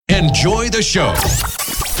Enjoy the show.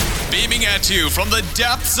 Beaming at you from the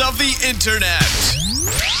depths of the internet.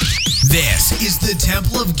 This is the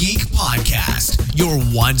Temple of Geek podcast, your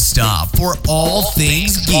one stop for all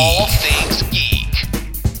things geek. All things geek.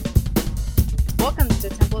 Welcome to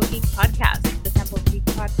the Temple of Geek podcast. The Temple of Geek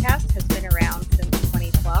podcast has been around since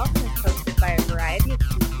 2012 and is hosted by a variety of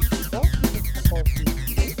geeky people in the Temple of Geek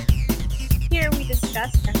community. Here we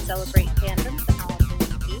discuss and celebrate fandoms and all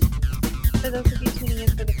things geek. For those of you tuning in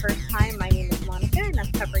for the first time, my name is Monica and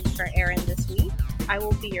I'm covering for Aaron this week. I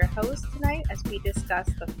will be your host tonight as we discuss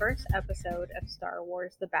the first episode of Star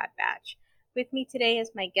Wars: The Bad Batch. With me today is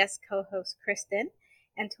my guest co-host Kristen,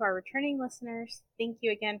 and to our returning listeners, thank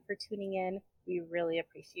you again for tuning in. We really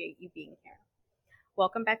appreciate you being here.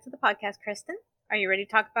 Welcome back to the podcast, Kristen. Are you ready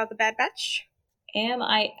to talk about The Bad Batch? Am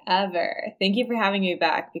I ever? Thank you for having me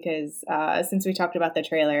back because since we talked about the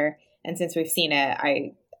trailer and since we've seen it,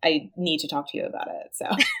 I need to talk to you about it. So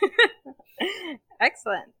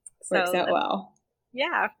excellent. Works out well.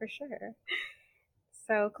 Yeah, for sure.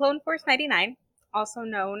 So Clone Force 99, also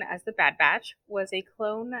known as the Bad Batch, was a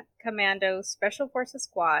clone commando special forces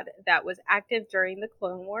squad that was active during the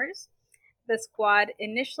Clone Wars. The squad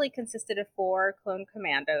initially consisted of 4 clone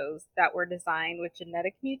commandos that were designed with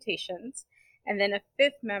genetic mutations, and then a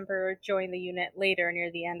 5th member joined the unit later near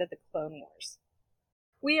the end of the Clone Wars.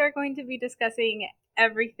 We are going to be discussing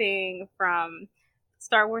everything from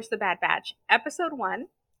Star Wars: The Bad Batch, Episode 1,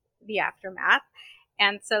 The Aftermath.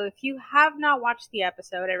 And so if you have not watched the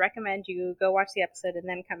episode, I recommend you go watch the episode and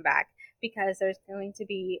then come back because there's going to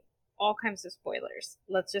be all kinds of spoilers.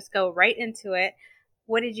 Let's just go right into it.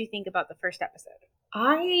 What did you think about the first episode?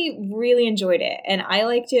 I really enjoyed it and I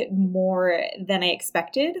liked it more than I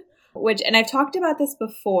expected, and I've talked about this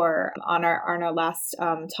before on our last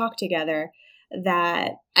talk together,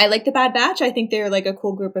 that I like the Bad Batch. I think they're like a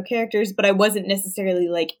cool group of characters, but I wasn't necessarily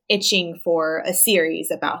like itching for a series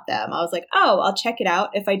about them. I was like, oh, I'll check it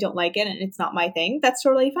out. If I don't like it and it's not my thing, that's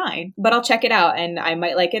totally fine. But I'll check it out and I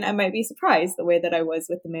might like it. I might be surprised the way that I was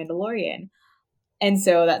with The Mandalorian. And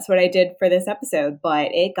so that's what I did for this episode,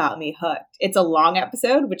 but it got me hooked. It's a long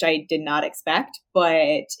episode, which I did not expect,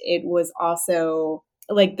 but it was also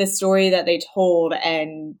like the story that they told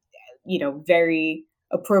and, very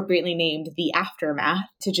appropriately named The Aftermath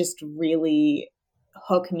to just really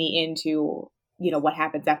hook me into, what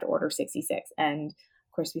happens after Order 66. And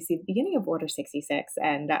of course we see the beginning of Order 66.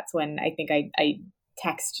 And that's when I think I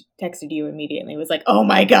texted you immediately. It was like, oh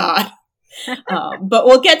my God. But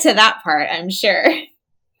we'll get to that part, I'm sure.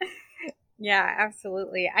 Yeah,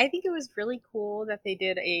 absolutely. I think it was really cool that they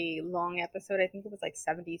did a long episode. I think it was like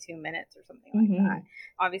 72 minutes or something like that.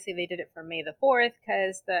 Obviously, they did it for May the 4th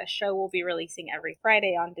because the show will be releasing every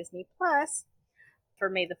Friday on Disney Plus for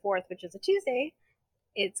May the 4th, which is a Tuesday.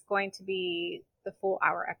 It's going to be the full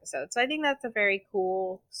hour episode. So I think that's a very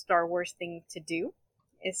cool Star Wars thing to do,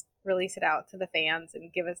 is release it out to the fans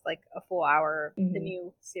and give us like a full hour of the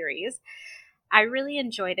new series. I really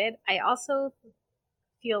enjoyed it. I also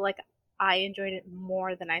feel like I enjoyed it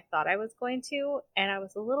more than I thought I was going to, and I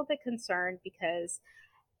was a little bit concerned because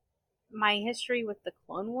my history with the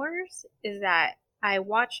Clone Wars is that I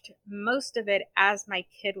watched most of it as my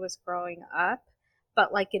kid was growing up,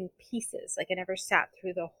 but like in pieces. Like I never sat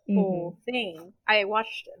through the whole thing. I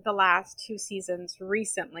watched the last 2 seasons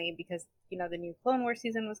recently because, the new Clone Wars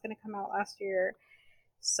season was going to come out last year.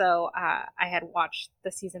 So I had watched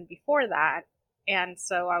the season before that. And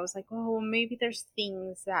so I was like, oh, maybe there's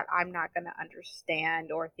things that I'm not going to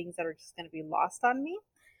understand or things that are just going to be lost on me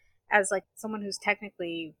as like someone who's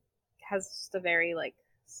technically has just a very like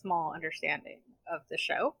small understanding of the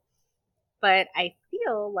show. But I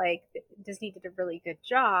feel like Disney did a really good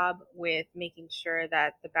job with making sure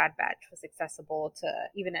that the Bad Batch was accessible to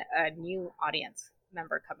even a new audience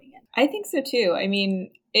member coming in. I think so too. I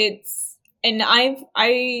mean,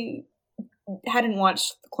 I hadn't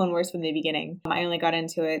watched Clone Wars from the beginning. I only got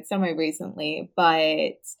into it semi-recently,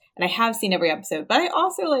 and I have seen every episode, but I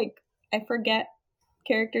also I forget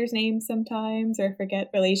characters' names sometimes or forget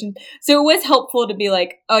relations. So it was helpful to be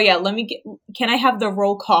like, oh yeah, can I have the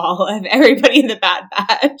roll call of everybody in the Bad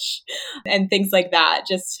Batch and things like that,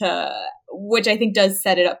 which I think does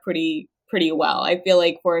set it up pretty well. I feel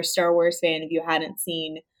like for a Star Wars fan, if you hadn't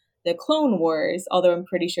seen the Clone Wars, although I'm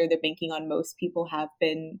pretty sure they're banking on most people have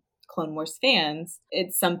been Clone Wars fans,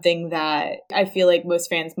 it's something that I feel like most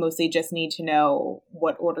fans mostly just need to know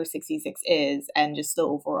what Order 66 is and just the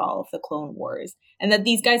overall of the Clone Wars. And that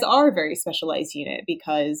these guys are a very specialized unit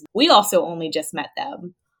because we also only just met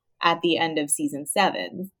them at the end of season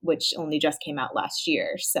 7, which only just came out last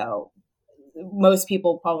year. So most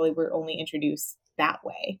people probably were only introduced that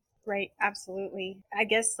way. Right, absolutely. I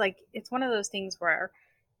guess like it's one of those things where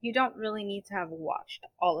you don't really need to have watched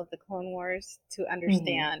all of the Clone Wars to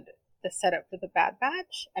understand the setup for the Bad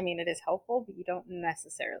Batch. I mean, it is helpful, but you don't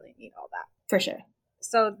necessarily need all that. For sure.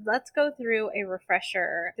 So let's go through a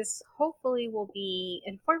refresher. This hopefully will be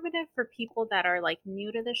informative for people that are like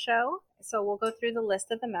new to the show. So we'll go through the list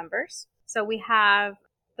of the members. So we have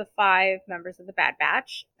the 5 members of the Bad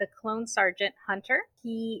Batch. The Clone Sergeant Hunter.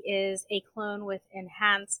 He is a clone with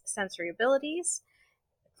enhanced sensory abilities.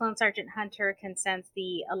 Clone Sergeant Hunter can sense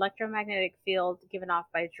the electromagnetic field given off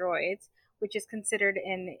by droids, which is considered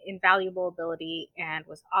an invaluable ability and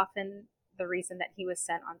was often the reason that he was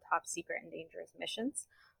sent on top secret and dangerous missions.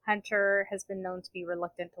 Hunter has been known to be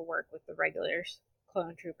reluctant to work with the regular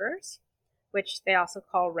clone troopers, which they also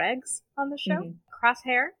call regs on the show.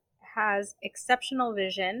 Crosshair has exceptional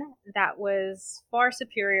vision that was far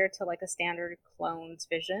superior to like a standard clone's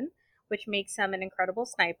vision, which makes him an incredible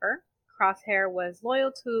sniper. Crosshair was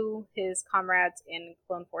loyal to his comrades in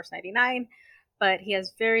Clone Force 99, but he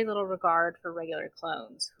has very little regard for regular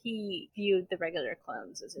clones. He viewed the regular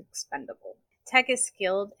clones as expendable. Tech is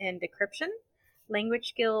skilled in decryption, language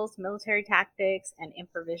skills, military tactics, and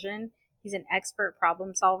improvision. He's an expert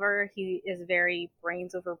problem solver. He is very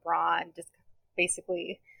brains over brawn, just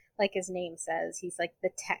basically, like his name says, he's like the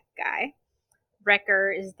tech guy.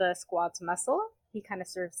 Wrecker is the squad's muscle. He kind of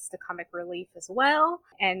serves as the comic relief as well.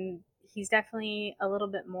 And he's definitely a little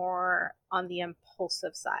bit more on the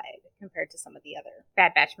impulsive side compared to some of the other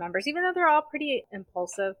Bad Batch members, even though they're all pretty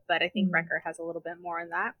impulsive, but I think Wrecker has a little bit more in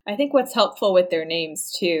that. I think what's helpful with their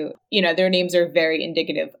names too, you know, their names are very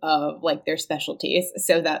indicative of like their specialties.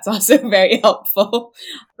 So that's also very helpful.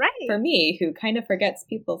 Right. For me, who kind of forgets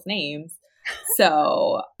people's names.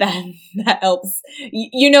 So that helps.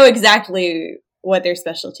 You know exactly what their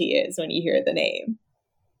specialty is when you hear the name.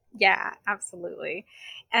 Yeah, absolutely.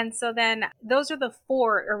 And so then those are the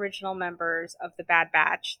 4 original members of the Bad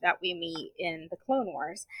Batch that we meet in the Clone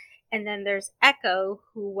Wars. And then there's Echo,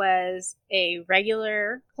 who was a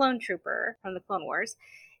regular clone trooper from the Clone Wars.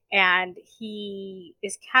 And he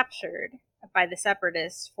is captured by the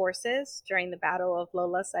Separatist forces during the Battle of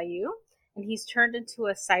Lola Sayu. And he's turned into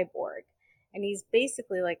a cyborg. And he's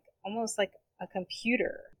basically like almost like a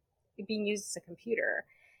computer, being used as a computer.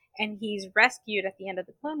 And he's rescued at the end of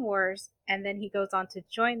the Clone Wars, and then he goes on to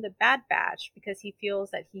join the Bad Batch because he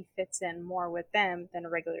feels that he fits in more with them than a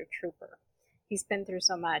regular trooper. He's been through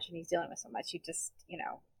so much and he's dealing with so much, he just, you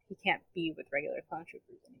know, he can't be with regular clone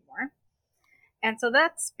troopers anymore. And so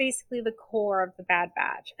that's basically the core of the Bad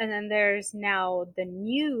Batch. And then there's now the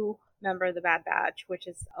new member of the Bad Batch, which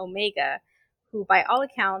is Omega, who by all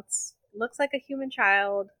accounts looks like a human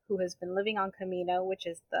child who has been living on Kamino, which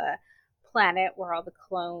is the planet where all the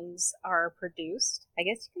clones are produced. I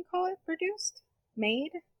guess you can call it produced?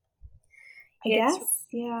 Made? I guess,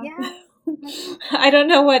 yeah. I don't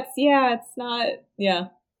know it's not, yeah.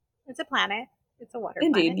 It's a planet. It's a water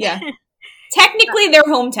Indeed, planet. yeah. Technically their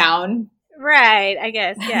hometown. Right, I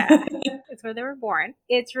guess, yeah. It's where they were born.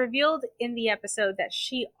 It's revealed in the episode that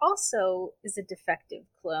she also is a defective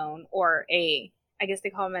clone, or I guess they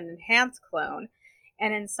call him an enhanced clone,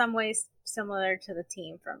 and in some ways similar to the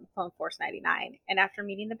team from Clone Force 99. And after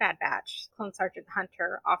meeting the Bad Batch, Clone Sergeant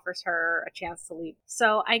Hunter offers her a chance to leave.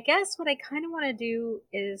 So I guess what I kind of want to do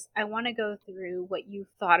is I want to go through what you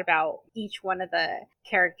thought about each one of the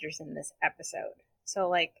characters in this episode. So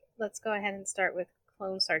like, let's go ahead and start with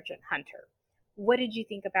Clone Sergeant Hunter. What did you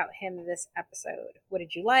think about him this episode? What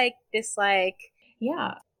did you like, dislike?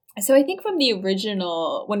 Yeah. So I think from the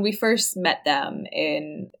original, when we first met them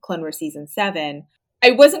in Clone Wars Season 7, I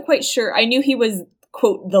wasn't quite sure. I knew he was,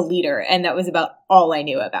 quote, the leader, and that was about all I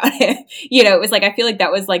knew about him. You know, it was like, I feel like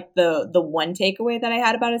that was like the one takeaway that I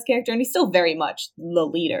had about his character, and he's still very much the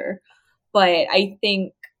leader. But I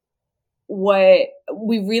think what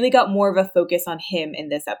we really got more of a focus on him in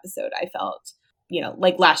this episode, I felt, you know,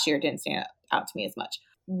 like last year didn't stand out to me as much.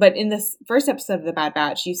 But in this first episode of the Bad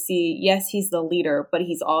Batch, you see, yes, he's the leader, but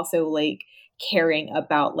he's also like caring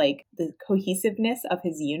about like the cohesiveness of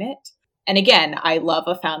his unit. And again, I love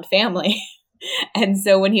a found family. And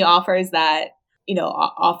so when he offers that, you know,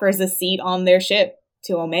 offers a seat on their ship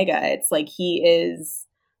to Omega, it's like he's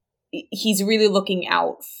really looking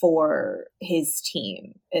out for his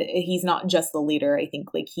team. He's not just the leader. I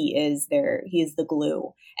think like he is the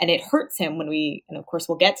glue. And it hurts him and of course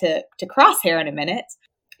we'll get to Crosshair in a minute.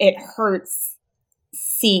 It hurts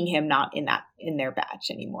seeing him not in their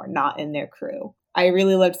batch anymore, not in their crew. I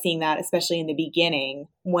really loved seeing that, especially in the beginning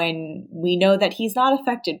when we know that he's not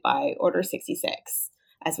affected by Order 66,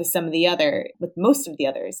 as with most of the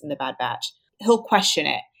others in the Bad Batch. He'll question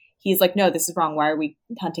it. he's like, no, this is wrong. Why are we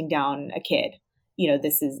hunting down a kid?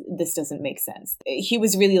 This doesn't make sense. He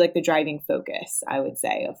was really like the driving focus, I would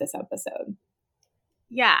say, of this episode.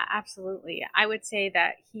 Yeah, absolutely. I would say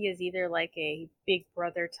that he is either like a big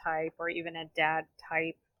brother type or even a dad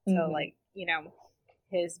type. So like,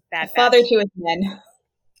 his bad father to his men.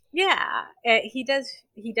 Yeah, he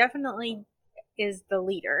definitely is the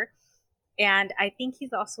leader. And I think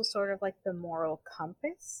he's also sort of like the moral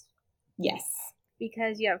compass. Yes.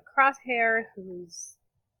 Because you have Crosshair, who's,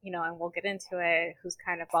 and we'll get into it, who's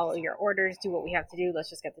kind of follow your orders, do what we have to do, let's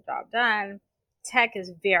just get the job done. Tech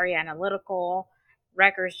is very analytical.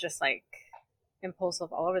 Wrecker's just like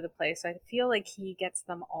impulsive all over the place. So I feel like he gets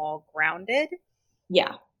them all grounded.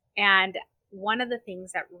 Yeah. And one of the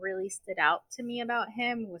things that really stood out to me about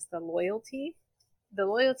him was the loyalty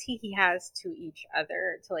he has to each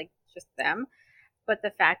other, to like just them. But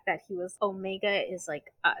the fact that he was, Omega is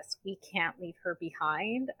like us. We can't leave her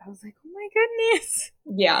behind. I was like, oh my goodness.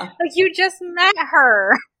 Yeah. Like, you just met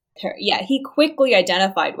her. Yeah, he quickly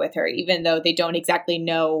identified with her, even though they don't exactly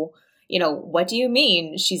know, what do you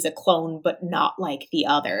mean she's a clone but not like the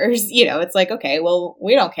others? It's like, okay, well,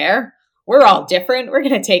 we don't care. We're all different. We're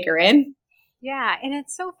going to take her in. Yeah, and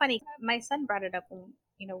it's so funny. My son brought it up when,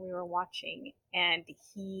 we were watching, and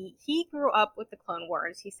he grew up with the Clone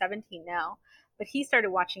Wars. He's 17 now. But he started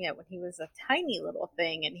watching it when he was a tiny little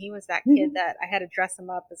thing, and he was that kid that I had to dress him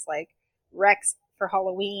up as like Rex for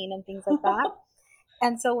Halloween and things like that.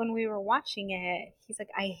 And so when we were watching it, he's like,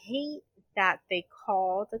 I hate that they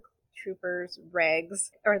call the troopers regs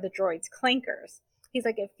or the droids clankers. He's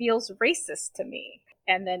like, it feels racist to me.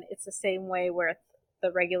 And then it's the same way with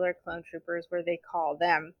the regular clone troopers, where they call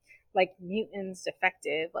them like mutants,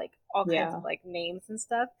 defective, like all kinds of like names and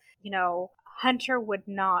stuff. Hunter would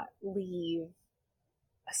not leave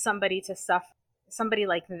somebody to suffer, somebody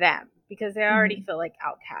like them, because they already feel like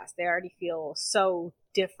outcasts. They already feel so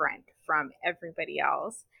different from everybody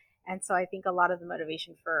else. And so I think a lot of the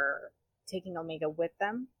motivation for taking Omega with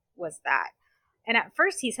them was that. And at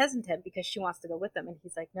first he's hesitant because she wants to go with them, and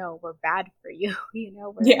he's like, no, we're bad for you.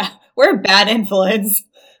 We're a bad influence.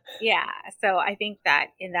 Yeah. So I think that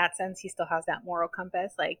in that sense, he still has that moral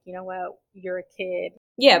compass. Like, you know what? You're a kid.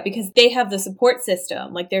 Yeah, because they have the support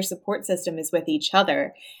system. Like, their support system is with each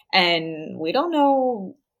other. And we don't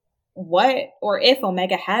know what or if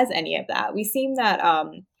Omega has any of that. We seem that,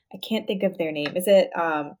 I can't think of their name. Is it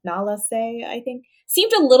Nala Se, I think?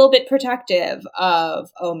 Seemed a little bit protective of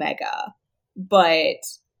Omega. But,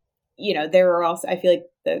 there were also, I feel like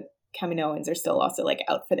the Kaminoans are still also like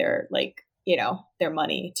out for their, like, their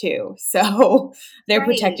money too. So they're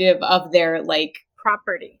protective of their like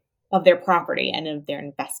property and of their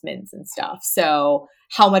investments and stuff. So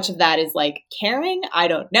how much of that is like caring, I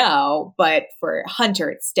don't know. But for Hunter,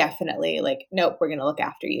 it's definitely like, nope, we're going to look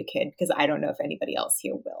after you, kid, because I don't know if anybody else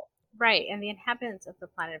here will. Right. And the inhabitants of the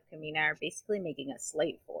planet of Kamino are basically making a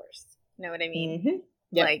slave force. You know what I mean? Mm-hmm.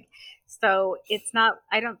 Yep. Like, so it's not,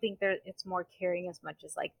 I don't think it's more caring as much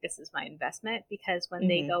as like, this is my investment, because when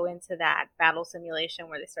they go into that battle simulation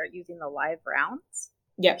where they start using the live rounds,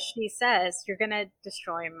 she says, you're going to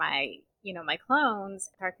destroy my, my clones.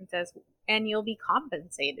 Tarkin says, and you'll be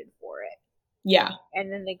compensated for it. Yeah.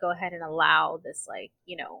 And then they go ahead and allow this like,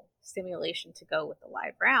 simulation to go with the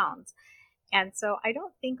live rounds. And so I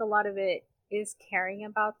don't think a lot of it is caring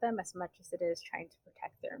about them as much as it is trying to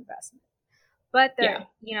protect their investment. But they're,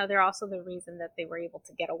 they're also the reason that they were able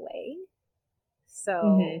to get away.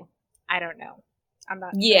 So I don't know. I'm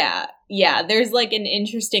not sure. Yeah. There's like an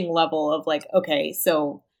interesting level of like, okay,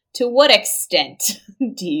 so to what extent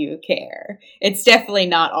do you care? It's definitely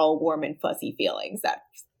not all warm and fuzzy feelings.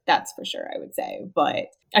 That's for sure, I would say. But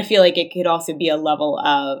I feel like it could also be a level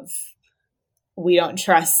of, we don't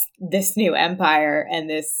trust this new empire and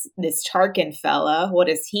this Tarkin fella. What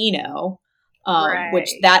does he know?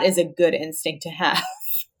 Which that is a good instinct to have.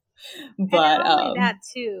 But and not only that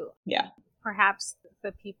too. Yeah. Perhaps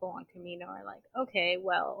the people on Kamino are like, okay,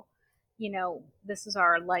 well, this is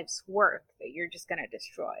our life's work that you're just going to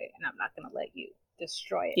destroy, and I'm not going to let you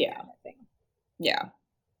destroy it. Yeah. Kind of thing. Yeah.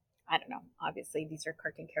 I don't know. Obviously, these are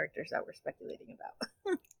cartoon characters that we're speculating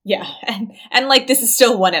about. Yeah, and like this is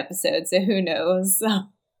still one episode, so who knows?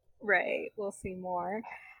 Right. We'll see more.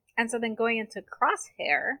 And so then going into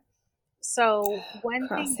Crosshair. So one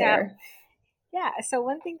thing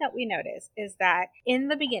that we notice is that in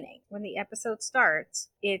the beginning, when the episode starts,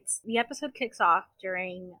 the episode kicks off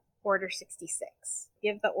during Order 66.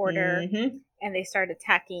 Give the order, and they start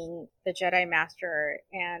attacking the Jedi Master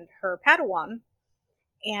and her Padawan.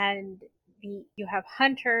 And you have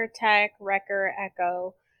Hunter, Tech, Wrecker,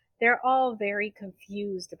 Echo, they're all very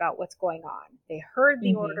confused about what's going on. They heard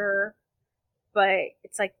the order, but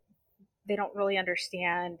it's like they don't really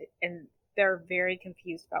understand, and they're very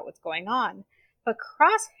confused about what's going on. But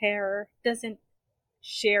Crosshair doesn't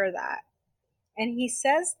share that. And he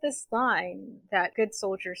says this line that good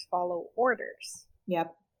soldiers follow orders.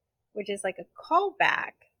 Yep. Which is like a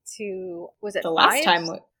callback to, was it the last time?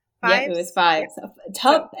 Yeah, it was Fives. Yeah.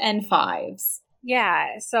 Tup and Fives.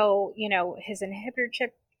 Yeah. So, you know, his inhibitor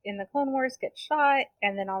chip in the Clone Wars gets shot,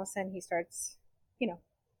 and then all of a sudden he starts, you know,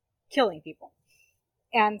 killing people.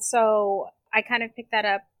 And so I kind of picked that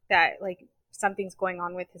up, that like something's going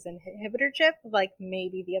on with his inhibitor chip. Like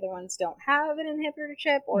maybe the other ones don't have an inhibitor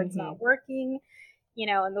chip, or it's not working, you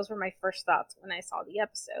know, and those were my first thoughts when I saw the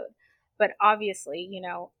episode. But obviously, you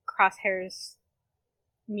know, Crosshair's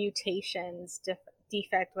mutations,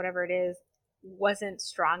 defect, whatever it is, wasn't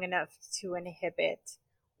strong enough to inhibit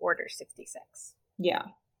Order 66. Yeah.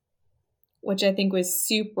 Which I think was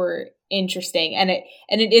super interesting. And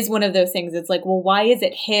it is one of those things. It's like, well, why is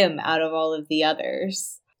it him out of all of the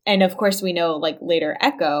others? And of course, we know, like, later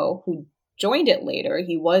Echo, who joined it later,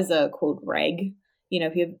 he was a, quote, reg. You know,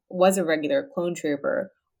 he was a regular clone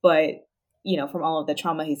trooper. But, you know, from all of the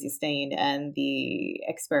trauma he sustained and the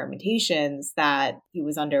experimentations that he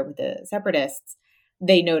was under with the Separatists,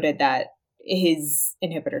 they noted that his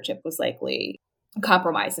inhibitor chip was likely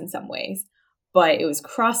compromised in some ways. But it was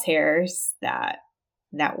Crosshairs that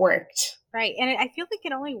worked. Right. And I feel like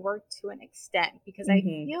it only worked to an extent, because I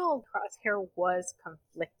feel Crosshair was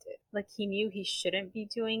conflicted. Like, he knew he shouldn't be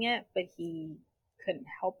doing it, but he couldn't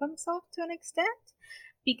help himself to an extent.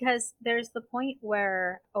 Because there's the point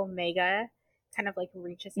where Omega kind of like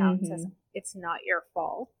reaches out and says, it's not your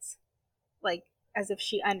fault. Like, as if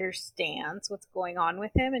she understands what's going on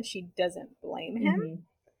with him and she doesn't blame him.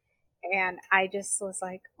 And I just was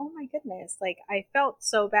like, oh my goodness. Like, I felt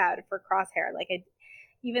so bad for Crosshair. Like,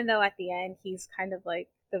 even though at the end he's kind of like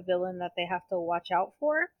the villain that they have to watch out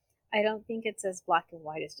for, I don't think it's as black and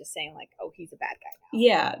white as just saying like, oh, he's a bad guy now.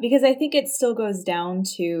 Yeah, because I think it still goes down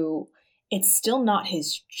to, it's still not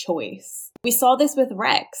his choice. We saw this with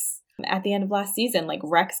Rex at the end of last season. Like,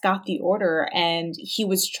 Rex got the order and he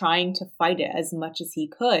was trying to fight it as much as he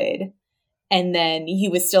could. And then he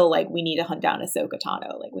was still like, we need to hunt down Ahsoka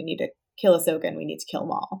Tano. Like, we need to kill Ahsoka and we need to kill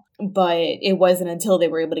Maul. But it wasn't until they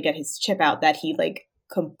were able to get his chip out that he like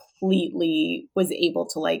completely was able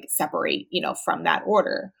to like separate, you know, from that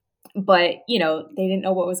order. But, you know, they didn't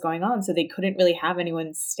know what was going on. So they couldn't really have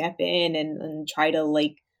anyone step in and try to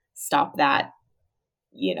like stop that,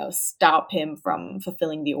 you know, stop him from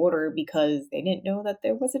fulfilling the order, because they didn't know that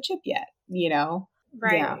there was a chip yet, you know?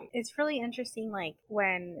 Right. Yeah. It's really interesting, like,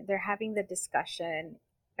 when they're having the discussion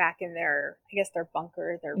back in their, I guess, their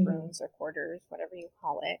bunker, their rooms or quarters, whatever you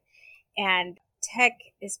call it. And Tech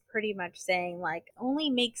is pretty much saying, like, only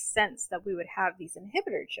makes sense that we would have these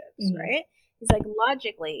inhibitor chips, right? He's like,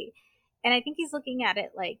 logically. And I think he's looking at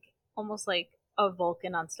it like, almost like a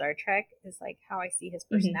Vulcan on Star Trek is like how I see his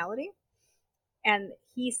personality. And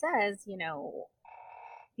he says, you know,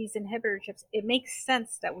 these inhibitor chips, it makes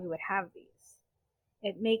sense that we would have these.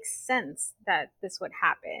 It makes sense that this would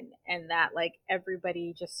happen, and that like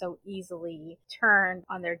everybody just so easily turned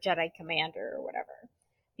on their Jedi commander or whatever.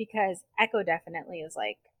 Because Echo definitely is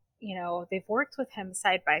like, you know, they've worked with him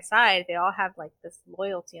side by side. They all have like this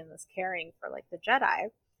loyalty and this caring for like the Jedi.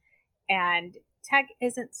 And Tech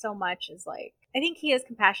isn't so much as like, I think he is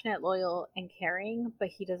compassionate, loyal, and caring, but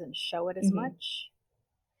he doesn't show it as much.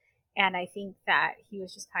 And I think that he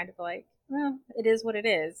was just kind of like, well, it is what it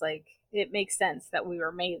is. Like, it makes sense that we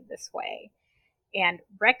were made this way. And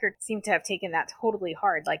Wrecker seemed to have taken that totally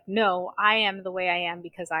hard. Like, no, I am the way I am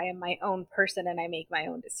because I am my own person and I make my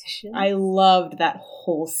own decisions. I loved that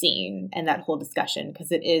whole scene and that whole discussion,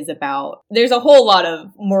 because it is about, there's a whole lot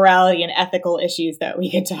of morality and ethical issues that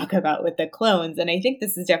we could talk about with the clones. And I think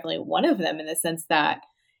this is definitely one of them, in the sense that,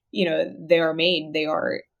 you know, they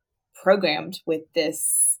are programmed with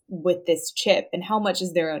this chip, and how much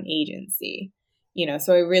is their own agency. You know,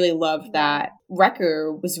 so I really love that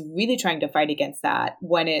Wrecker was really trying to fight against that,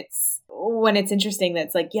 when it's interesting that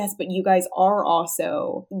it's like, yes, but you guys are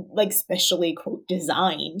also like specially, quote,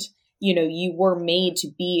 designed. You know, you were made to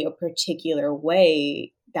be a particular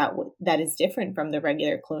way that is different from the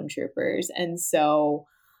regular clone troopers. And so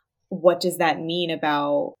what does that mean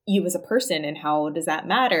about you as a person, and how does that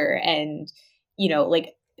matter? And, you know,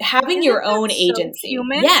 like having your own agency.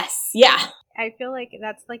 Human? Yes. Yeah. I feel like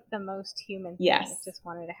that's like the most human thing. Yes. It's just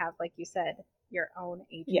wanted to have, like you said, your own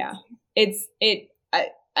agency. Yeah.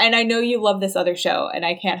 And I know you love this other show, and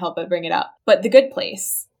I can't help but bring it up, but The Good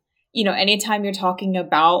Place, you know, anytime you're talking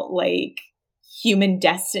about like human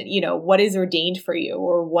destiny, what is ordained for you,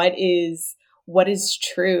 or what is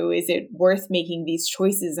true? Is it worth making these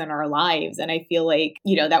choices in our lives? And I feel like,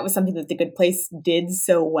 that was something that The Good Place did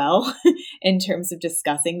so well in terms of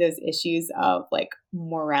discussing those issues of like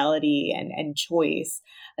morality and choice,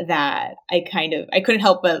 that I couldn't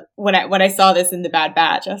help but when I saw this in The Bad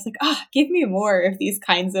Batch, I was like, give me more of these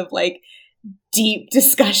kinds of like deep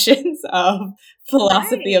discussions of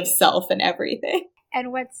philosophy of self and everything.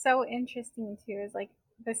 And what's so interesting too is like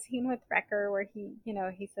the scene with Wrecker where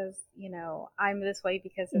he says, I'm this way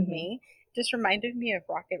because of me, just reminded me of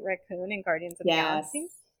Rocket Raccoon in Guardians of the Galaxy,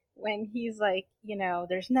 when he's like,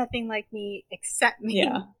 there's nothing like me except me.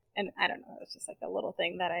 Yeah. And I don't know, it's just like a little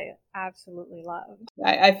thing that I absolutely loved.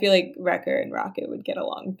 I feel like Wrecker and Rocket would get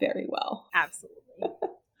along very well. Absolutely.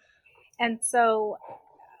 And so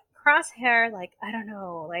Crosshair, like, I don't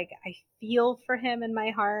know, like I feel for him in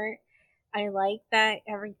my heart. I like that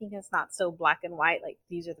everything is not so black and white, like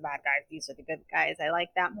these are the bad guys, these are the good guys. I like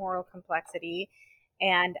that moral complexity.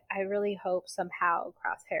 And I really hope somehow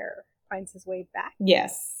Crosshair finds his way back.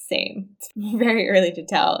 Yes, same. It's very early to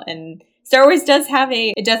tell. And Star Wars does have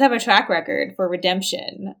a track record for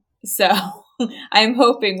redemption. So I'm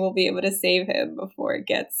hoping we'll be able to save him before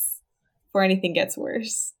anything gets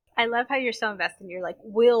worse. I love how you're so invested. You're like,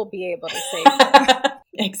 we'll be able to save him.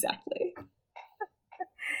 Exactly.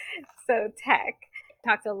 So Tech,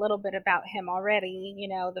 talked a little bit about him already,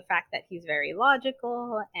 the fact that he's very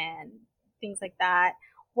logical and things like that.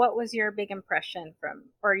 What was your big impression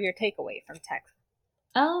or your takeaway from Tech?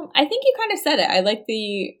 I think you kind of said it. I like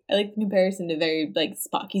the comparison to very like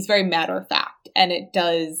Spock. He's very matter of fact, and it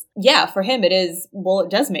does. Yeah, for him it is. Well, it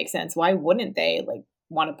does make sense. Why wouldn't they like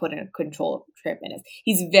want to put in a control trip in it?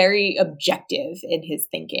 He's very objective in his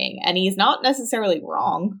thinking, and he's not necessarily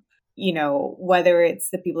wrong. Whether it's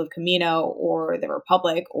the people of Kamino or the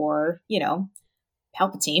Republic or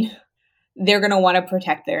Palpatine, they're going to want to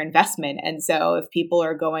protect their investment. And so if people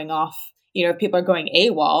are going off, if people are going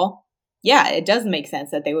AWOL, yeah, it does make sense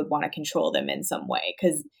that they would want to control them in some way,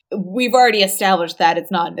 because we've already established that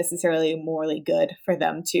it's not necessarily morally good for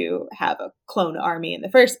them to have a clone army in the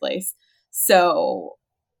first place. So,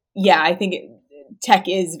 yeah, I think Tech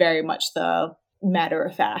is very much the matter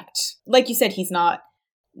of fact. Like you said, he's not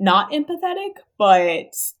empathetic,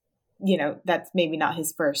 but, that's maybe not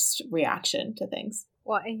his first reaction to things.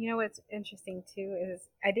 Well, and what's interesting too is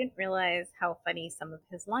I didn't realize how funny some of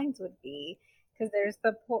his lines would be, because there's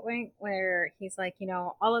the point where he's like,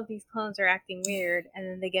 all of these clones are acting weird, and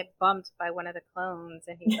then they get bumped by one of the clones,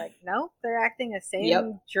 and he's like, no, they're acting the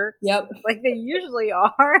same jerks like they usually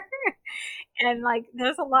are. And like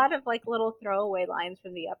there's a lot of like little throwaway lines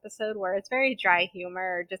from the episode where it's very dry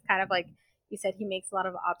humor, just kind of like you said, he makes a lot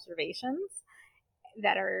of observations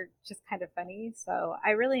that are just kind of funny. So I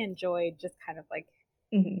really enjoyed just kind of like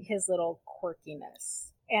his little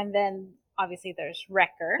quirkiness. And then obviously there's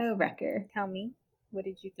Wrecker. Oh, Wrecker. Tell me, what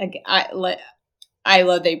did you think? I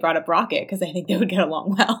love they brought up Rocket, because I think they would get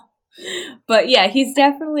along well. But yeah, he's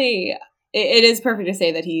definitely, it is perfect to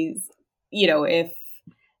say that he's,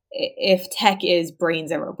 if Tech is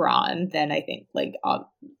brains over brawn, then I think like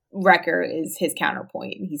Wrecker is his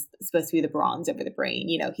counterpoint. He's supposed to be the bronze over the brain.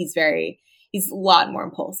 He's a lot more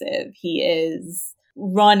impulsive. He is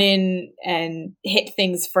run in and hit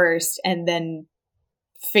things first and then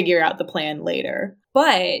figure out the plan later.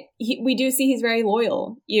 But we do see he's very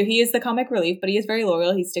loyal. He is the comic relief, but he is very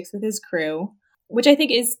loyal. He sticks with his crew, which I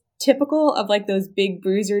think is typical of like those big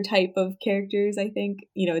bruiser type of characters. I think,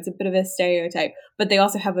 it's a bit of a stereotype, but they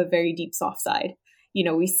also have a very deep soft side.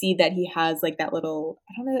 We see that he has like that little,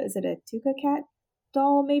 I don't know, is it a Tuca Cat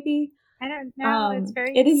doll maybe? I don't know. It's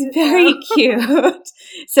very It is very cute.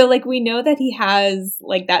 So like we know that he has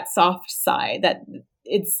like that soft side, that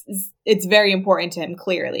it's very important to him,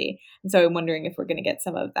 clearly. And so I'm wondering if we're going to get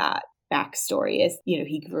some of that backstory as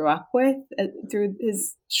he grew up with through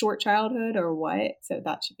his short childhood or what. So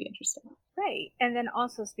that should be interesting. Right. And then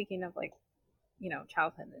also speaking of like,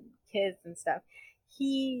 childhood and kids and stuff,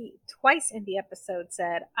 he twice in the episode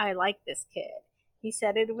said, I like this kid. He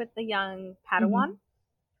said it with the young Padawan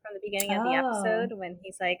from the beginning of the episode when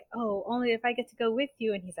he's like, oh, only if I get to go with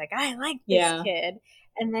you. And he's like, I like this kid.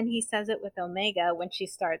 And then he says it with Omega when she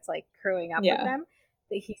starts like crewing up with them.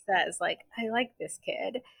 That he says like, I like this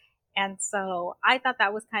kid. And so I thought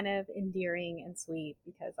that was kind of endearing and sweet,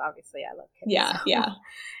 because obviously I love kids. Yeah, so yeah.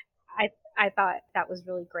 I thought that was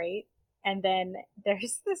really great. And then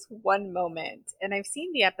there's this one moment, and I've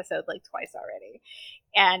seen the episode like twice already,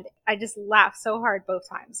 and I just laughed so hard both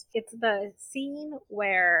times. It's the scene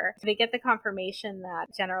where they get the confirmation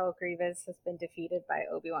that General Grievous has been defeated by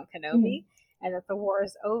Obi-Wan Kenobi, and that the war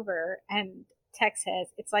is over. And Tex says,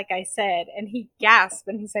 "It's like I said," and he gasps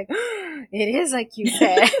and he's like, "It is like you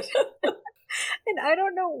said." And I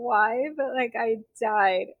don't know why, but like I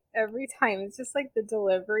died every time. It's just like the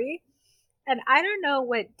delivery. And I don't know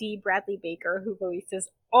what D. Bradley Baker, who voices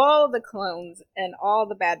all the clones and all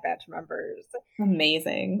the Bad Batch members.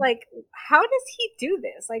 Amazing. Like, how does he do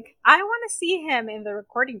this? Like, I want to see him in the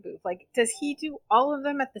recording booth. Like, does he do all of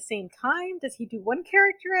them at the same time? Does he do one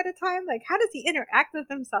character at a time? Like, how does he interact with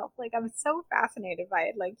himself? Like, I'm so fascinated by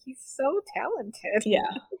it. Like, he's so talented.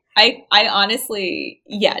 Yeah. I honestly,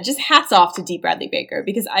 just hats off to D. Bradley Baker,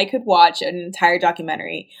 because I could watch an entire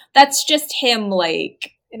documentary that's just him,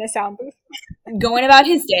 like, in a sound booth, going about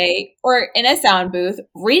his day, or in a sound booth,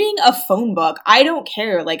 reading a phone book. I don't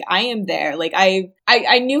care. Like, I am there. Like,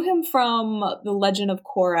 I knew him from The Legend of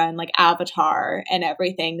Korra and like Avatar and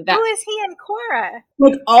everything. Who is he in Korra?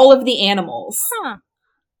 Like, all of the animals. Huh.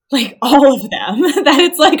 Like, all of them. That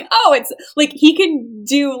it's like, oh, it's like he can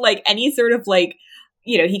do like any sort of like,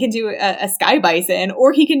 you know, he can do a sky bison,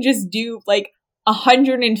 or he can just do like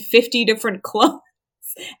 150 different clones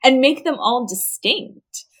and make them all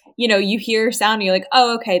distinct. You know, you hear sound and you're like,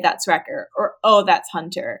 oh, okay, that's Wrecker, or oh, that's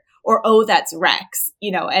Hunter, or oh, that's Rex,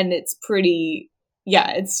 you know, and it's pretty,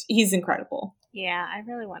 he's incredible. Yeah, I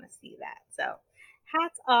really want to see that. So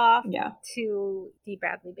hats off to D.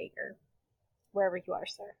 Bradley Baker, wherever you are,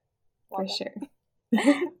 sir. Welcome. For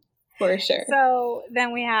sure. For sure. So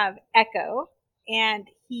then we have Echo, and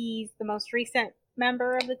he's the most recent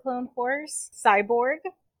member of the Clone Force, Cyborg,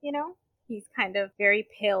 you know. He's kind of very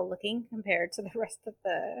pale looking compared to the rest of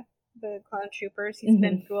the clone troopers. He's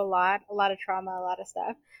been through a lot of trauma, a lot of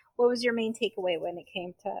stuff. What was your main takeaway when it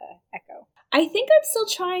came to Echo? I think I'm still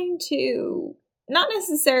trying to not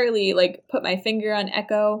necessarily like put my finger on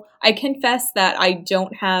Echo. I confess that I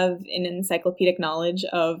don't have an encyclopedic knowledge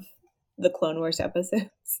of the Clone Wars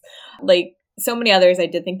episodes. Like so many others, I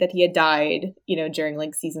did think that he had died, you know, during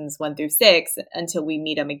like seasons 1 through 6 until we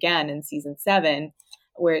meet him again in season 7.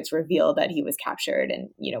 Where it's revealed that he was captured and,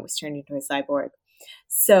 you know, was turned into a cyborg.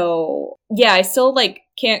 So, yeah, I still, like,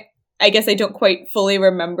 I guess I don't quite fully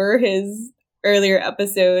remember his earlier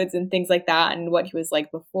episodes and things like that and what he was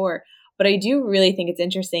like before. But I do really think it's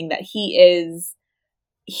interesting that he is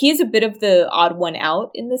a bit of the odd one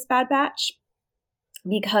out in this Bad Batch,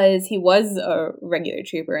 because he was a regular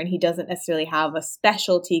trooper and he doesn't necessarily have a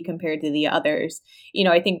specialty compared to the others. You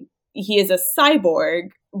know, I think he is a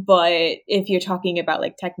cyborg, but if you're talking about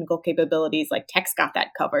like technical capabilities, like Tex got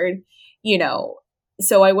that covered, you know.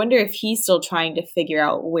 So I wonder if he's still trying to figure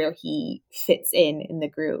out where he fits in the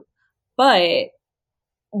group. But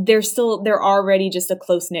they're already just a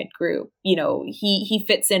close-knit group. You know, he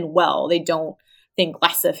fits in well. They don't think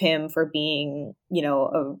less of him for being, you know,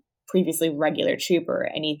 a previously regular trooper or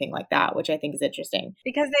anything like that, which I think is interesting.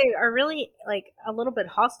 Because they are really like a little bit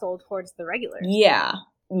hostile towards the regulars. Yeah.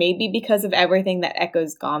 Maybe because of everything that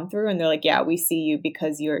Echo's gone through, and they're like, yeah, we see you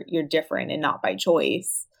because you're different and not by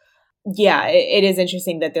choice. Yeah, it is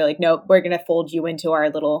interesting that they're like, nope, we're gonna fold you into our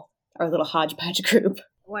little hodgepodge group.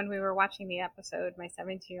 When we were watching the episode, my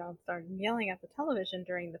 17-year-old started yelling at the television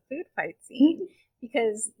during the food fight scene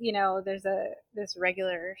because, you know, there's this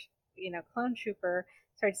regular, you know, clone trooper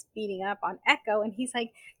starts beating up on Echo, and he's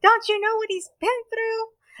like, don't you know what he's been through?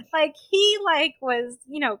 Like, he, like, was,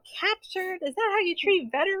 you know, captured. Is that how you treat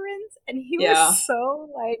veterans? And he was so,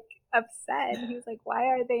 like, upset. He was like, why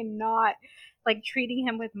are they not, like, treating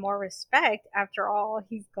him with more respect after all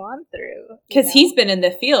he's gone through? Because he's been in the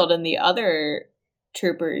field and the other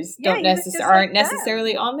troopers aren't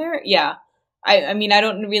necessarily on there. Yeah. I mean, I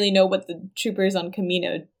don't really know what the troopers on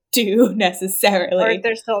Kamino do necessarily. Or if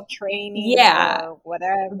they're still training or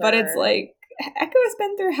whatever. But it's like, Echo has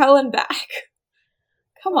been through hell and back.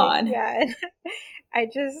 Come on. Yeah. I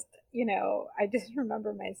just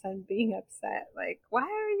remember my son being upset. Like, why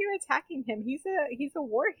are you attacking him? He's a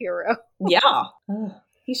war hero. Yeah.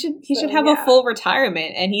 He should have a full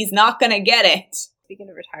retirement, and he's not going to get it. Speaking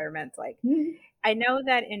of retirements, like, I know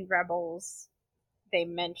that in Rebels, they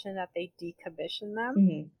mentioned that they decommission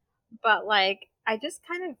them. But, like, I just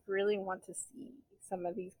kind of really want to see some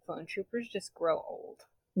of these clone troopers just grow old.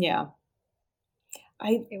 Yeah.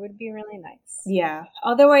 It would be really nice. Yeah.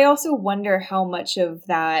 Although I also wonder how much of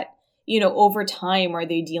that, you know, over time, are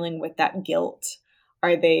they dealing with that guilt?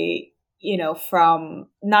 Are they, you know, from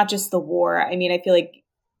not just the war? I mean, I feel like,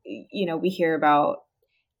 you know, we hear about,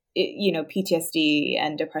 you know, PTSD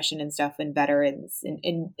and depression and stuff in veterans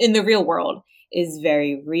in the real world is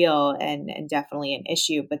very real and definitely an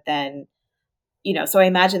issue. But then, you know, so I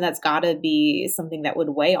imagine that's got to be something that would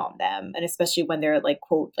weigh on them. And especially when they're like,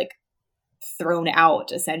 quote, like thrown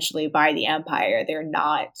out essentially by the Empire.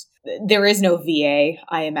 There is no VA,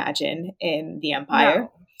 I imagine, in the Empire.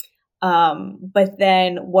 No. But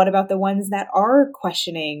then what about the ones that are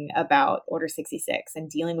questioning about Order 66 and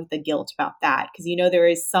dealing with the guilt about that? Because, there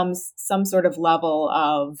is some sort of level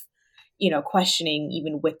of, questioning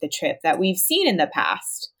even with the trip that we've seen in the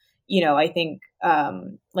past. I think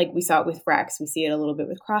like we saw it with Rex, we see it a little bit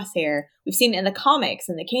with Crosshair. We've seen it in the comics,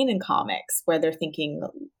 in the Kanan comics, where they're thinking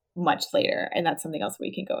much later, and that's something else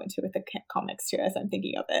we can go into with the comics too, as I'm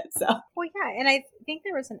thinking of it. So, well, yeah, and I think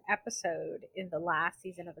there was an episode in the last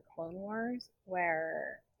season of the Clone Wars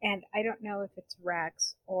where, and I don't know if it's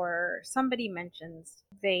Rex or somebody mentions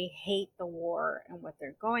they hate the war and what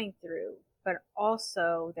they're going through, but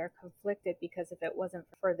also they're conflicted because if it wasn't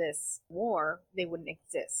for this war, they wouldn't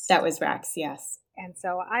exist. That was Rex, yes. And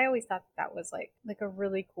so I always thought that was like a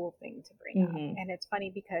really cool thing to bring up. And it's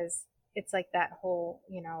funny because it's like that whole,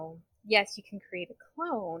 yes, you can create a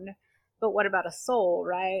clone, but what about a soul,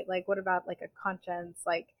 right? Like, what about like a conscience?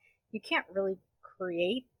 Like, you can't really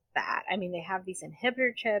create that. I mean, they have these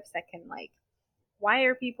inhibitor chips that can like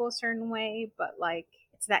wire people a certain way, but like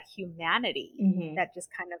it's that humanity that just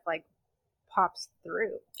kind of like pops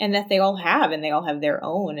through. And that they all have, and they all have their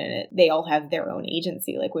own, and they all have their own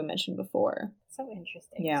agency, like we mentioned before. So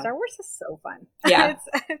interesting. Yeah. Star Wars is so fun. Yeah.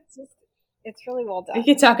 It's really well done. We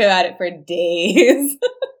could talk about it for days.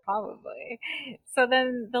 Probably. So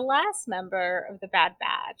then the last member of the Bad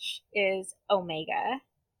Batch is Omega.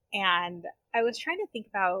 And I was trying to think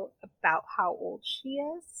about how old she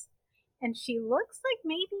is. And she looks like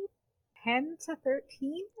maybe 10 to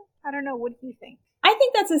 13. I don't know. What do you think? I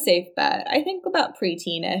think that's a safe bet. I think about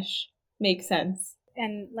preteenish. Makes sense.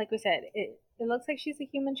 And like we said, it looks like she's a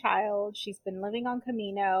human child. She's been living on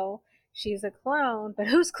Kamino. She's a clone, but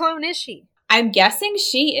whose clone is she? I'm guessing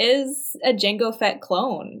she is a Jango Fett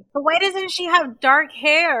clone. But why doesn't she have dark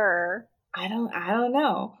hair? I don't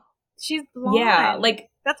know. She's blonde. Yeah, like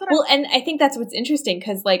that's what. Well, and I think that's what's interesting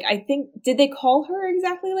because, like, I think did they call her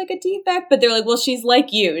exactly like a defect? But they're like, well, she's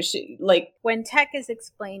like you. She like when Tech is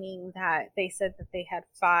explaining that they said that they had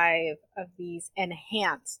 5 of these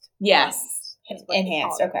enhanced. Yes,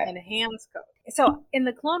 enhanced. Okay, enhanced code. So in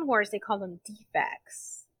the Clone Wars, they call them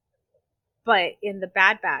defects. But in the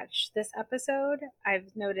Bad Batch, this episode,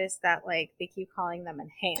 I've noticed that, like, they keep calling them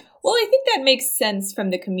enhanced. Well, I think that makes sense from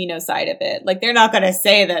the Kamino side of it. Like, they're not going to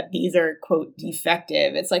say that these are, quote,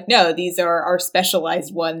 defective. It's like, no, these are our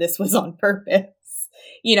specialized one. This was on purpose.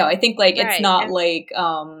 I think, like, it's not like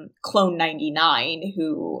Clone 99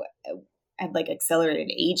 who had, like, accelerated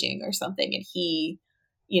aging or something. And he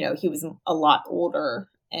was a lot older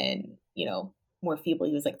and, more feeble.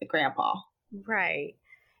 He was, like, the grandpa. Right.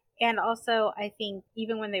 And also, I think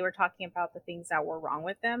even when they were talking about the things that were wrong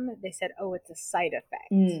with them, they said, oh, it's a side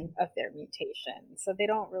effect of their mutation. So they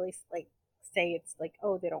don't really like say it's like,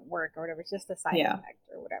 oh, they don't work or whatever. It's just a side effect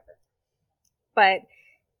or whatever. But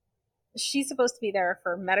she's supposed to be there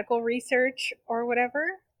for medical research or whatever.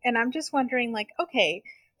 And I'm just wondering, like, okay,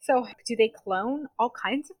 so do they clone all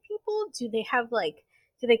kinds of people? Do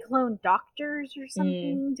they clone doctors or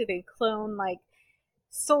something? Do they clone like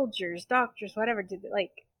soldiers, doctors, whatever? Do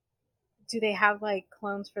they have like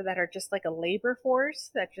clones for that are just like a labor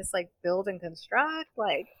force that just like build and construct?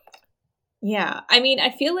 Like, yeah, I mean,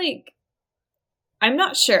 I feel like I'm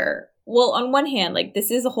not sure. Well, on one hand, like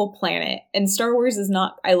this is a whole planet, and Star Wars is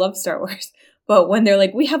not. I love Star Wars, but when they're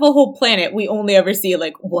like, we have a whole planet, we only ever see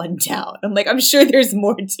like one town. I'm like, I'm sure there's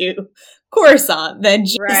more to Coruscant than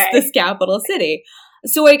just this capital city.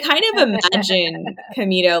 So I kind of imagine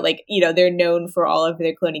Kamino, like, they're known for all of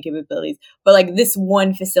their cloning capabilities, but like this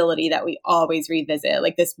one facility that we always revisit,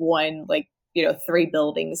 like this one, like, 3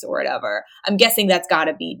 buildings or whatever. I'm guessing that's got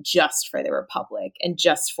to be just for the Republic and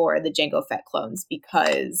just for the Jango Fett clones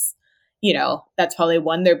because, that's how they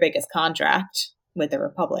won their biggest contract with the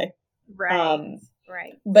Republic. Right.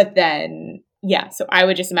 Right. But then, yeah, so I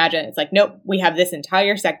would just imagine it's like, nope, we have this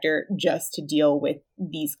entire sector just to deal with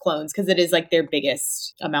these clones because it is like their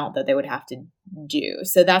biggest amount that they would have to do.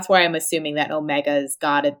 So that's why I'm assuming that Omega's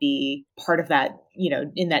got to be part of that,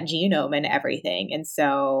 in that genome and everything. And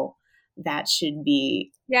so that should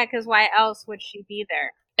be. Yeah, because why else would she be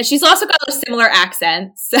there? And she's also got a similar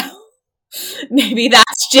accent. So maybe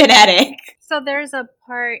that's genetic. So there's a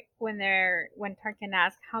part when Tarkin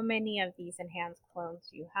asks, how many of these enhanced clones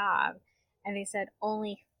do you have? And they said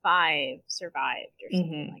only 5 survived or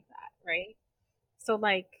something like that, right? So,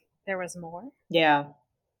 like, there was more? Yeah.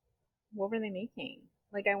 What were they making?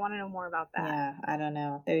 Like, I want to know more about that. Yeah, I don't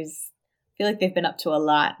know. I feel like they've been up to a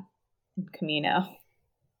lot in Kamino.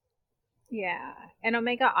 Yeah. And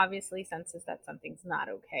Omega obviously senses that something's not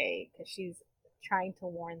okay because she's trying to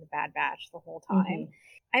warn the Bad Batch the whole time. Mm-hmm.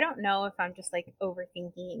 I don't know if I'm just like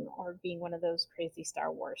overthinking or being one of those crazy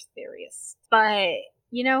Star Wars theorists, but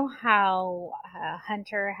you know how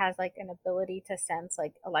Hunter has like an ability to sense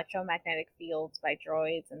like electromagnetic fields by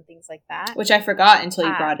droids and things like that? Which I forgot until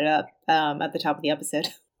you brought it up at the top of the episode.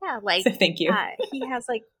 Yeah, like so thank you. He has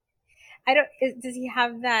like, does he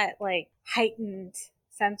have that like heightened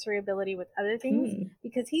sensory ability with other things?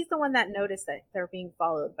 Because he's the one that noticed that they're being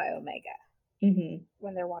followed by Omega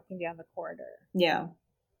when they're walking down the corridor. Yeah.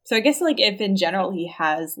 So I guess like if in general he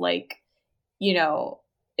has like, you know,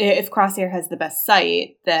 if Crosshair has the best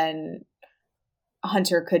sight, then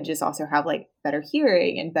Hunter could just also have like better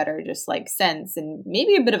hearing and better just like sense and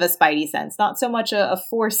maybe a bit of a spidey sense. Not so much a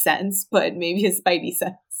force sense, but maybe a spidey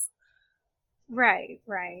sense. Right.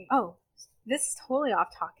 Oh, this is totally off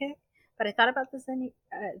topic, but I thought about this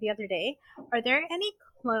the other day. Are there any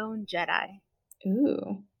clone Jedi?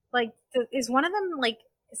 Ooh. Like, is one of them like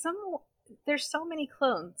there's so many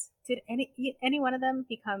clones. Did any one of them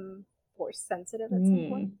become force sensitive at some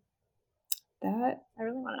point? That I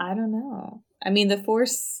really want to know. I don't know. I mean, the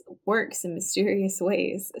force works in mysterious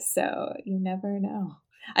ways, so you never know.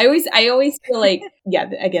 I always feel like, yeah,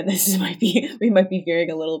 again, we might be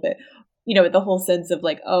veering a little bit, you know, with the whole sense of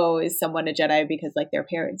like, oh, is someone a Jedi because like their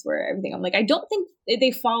parents were everything? I'm like, I don't think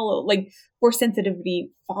they follow, like, force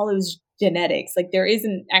sensitivity follows genetics. Like, there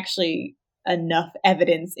isn't actually enough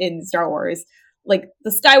evidence in Star Wars. Like,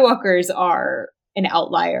 the Skywalkers are an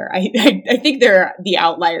outlier. I think they're the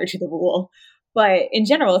outlier to the rule. But in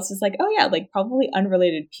general, it's just like, oh yeah, like probably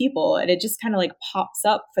unrelated people. And it just kind of like pops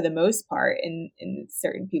up for the most part in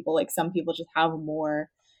certain people. Like some people just have more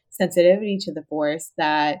sensitivity to the force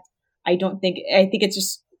that I think it's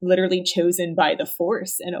just literally chosen by the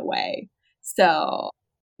force in a way. So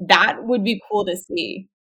that would be cool to see.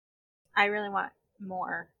 I really want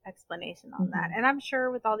more explanation on that. And I'm sure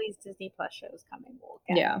with all these Disney Plus shows coming, we'll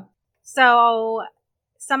get it. So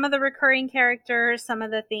some of the recurring characters, some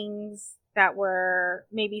of the things that were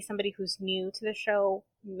maybe somebody who's new to the show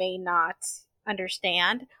may not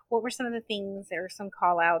understand. What were some of the things or some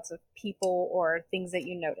call outs of people or things that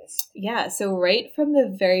you noticed? Yeah, so right from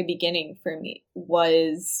the very beginning for me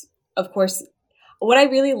was, of course, what I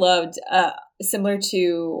really loved, similar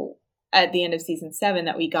to at the end of season 7,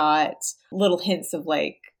 that we got little hints of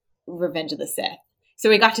like Revenge of the Sith. So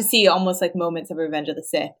we got to see almost like moments of Revenge of the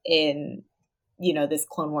Sith in, you know, this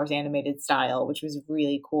Clone Wars animated style, which was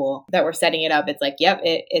really cool that we're setting it up. It's like, yep,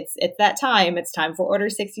 it's that time. It's time for Order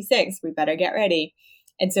 66. We better get ready.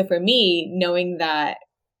 And so for me, knowing that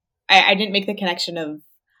I didn't make the connection of,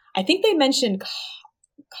 I think they mentioned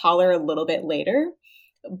Collar a little bit later,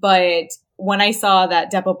 but when I saw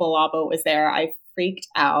that Depa Billaba was there, I freaked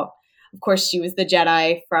out. Of course, she was the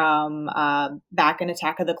Jedi from back in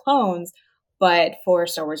Attack of the Clones, but for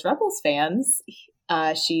Star Wars Rebels fans,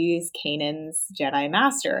 she's Kanan's Jedi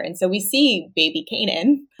Master. And so we see baby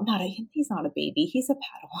Kanan. He's not a baby, he's a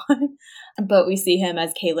Padawan. But we see him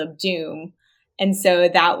as Caleb Dume. And so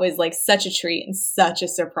that was like such a treat and such a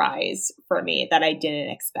surprise for me that I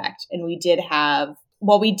didn't expect. And we did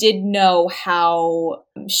know how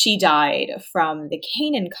she died from the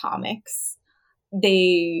Kanan comics.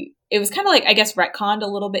 It was kind of like, I guess, retconned a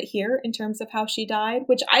little bit here in terms of how she died,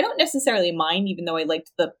 which I don't necessarily mind, even though I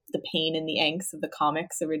liked the pain and the angst of the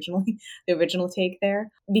comics originally, the original take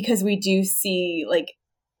there, because we do see like,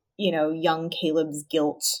 you know, young Caleb's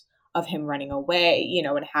guilt of him running away, you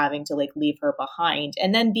know, and having to like leave her behind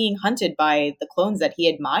and then being hunted by the clones that he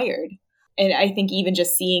admired. And I think even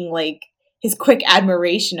just seeing like his quick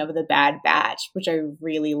admiration of the Bad Batch, which I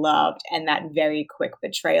really loved, and that very quick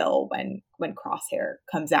betrayal when Crosshair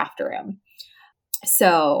comes after him.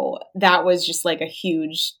 So that was just like a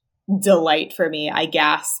huge delight for me. I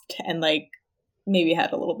gasped and like maybe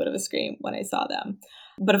had a little bit of a scream when I saw them.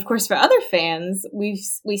 But of course, for other fans, we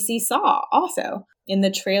see Saw also. In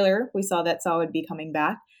the trailer, we saw that Saw would be coming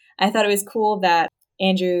back. I thought it was cool that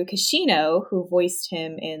Andrew Kashino, who voiced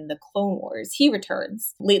him in the Clone Wars, he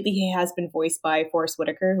returns. Lately, he has been voiced by Forrest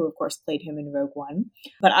Whitaker, who of course played him in Rogue One.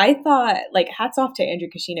 But I thought, like, hats off to Andrew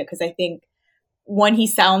Kashino, because I think, one, he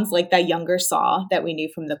sounds like that younger Saw that we knew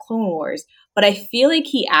from the Clone Wars, but I feel like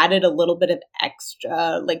he added a little bit of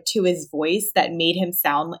extra, like, to his voice that made him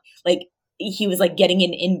sound like he was, like, getting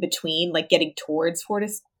in between, like, getting towards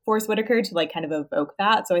Forrest Whitaker to, like, kind of evoke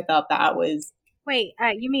that. So I thought that was... Wait,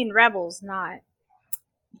 you mean Rebels, not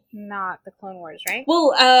the Clone Wars, right?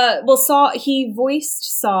 Well, Saw, he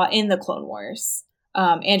voiced Saw in the Clone Wars.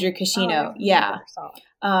 Andrew Kashino, yeah.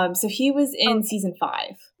 So he was in season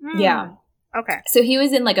 5. Yeah. Okay. So he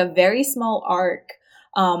was in like a very small arc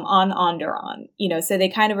on Onderon, you know, so they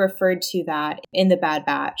kind of referred to that in the Bad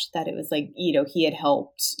Batch, that it was like, you know, he had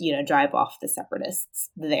helped, you know, drive off the Separatists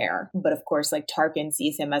there. But of course, like Tarkin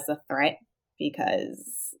sees him as a threat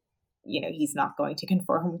because, you know, he's not going to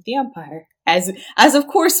conform with the Empire, as of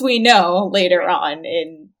course we know later on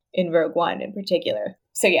in Rogue One in particular.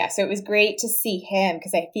 So yeah, so it was great to see him,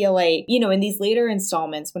 because I feel like, you know, in these later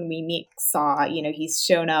installments when we meet Saw, you know, he's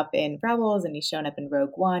shown up in Rebels and he's shown up in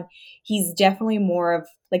Rogue One. He's definitely more of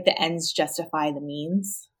like the ends justify the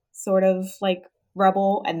means sort of like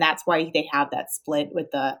rebel, and that's why they have that split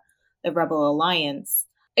with the Rebel Alliance.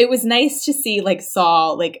 It was nice to see like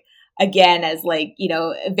Saw like again as like, you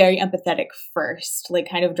know, very empathetic first, like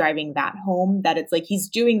kind of driving that home, that it's like he's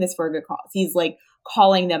doing this for a good cause. He's like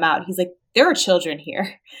calling them out. He's like, there are children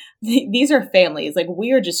here. These are families. Like,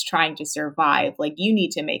 we are just trying to survive. Like, you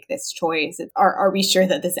need to make this choice. Are we sure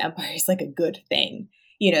that this empire is like a good thing?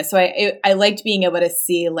 You know, so I liked being able to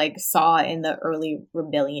see like Saw in the early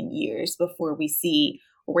rebellion years before we see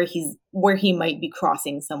where he might be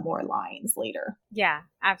crossing some more lines later. Yeah,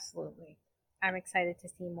 absolutely. I'm excited to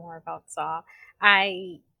see more about Saw.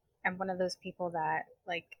 I am one of those people that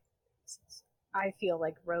like, I feel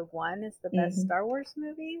like Rogue One is the best Star Wars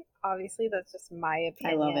movie. Obviously, that's just my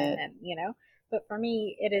opinion. I love it. And, you know, but for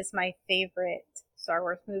me, it is my favorite Star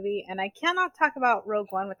Wars movie. And I cannot talk about Rogue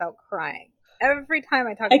One without crying. Every time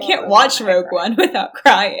I talk about I can't watch Rogue One without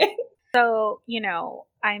crying. So, you know,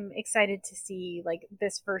 I'm excited to see like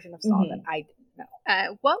this version of Saw that I didn't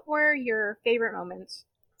know. What were your favorite moments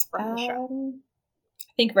from the show?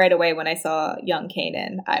 I think right away when I saw young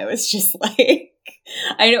Kanan, I was just like,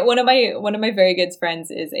 I know one of my very good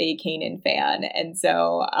friends is a Kanan fan, and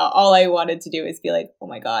so all I wanted to do is be like, oh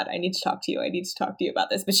my god, I need to talk to you. I need to talk to you about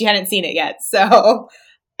this. But she hadn't seen it yet, so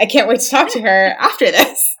I can't wait to talk to her after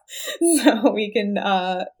this, so we can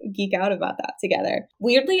geek out about that together.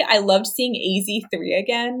 Weirdly, I loved seeing AZ3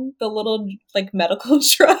 again, the little like medical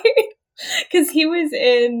droid, because he was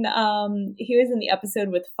in the episode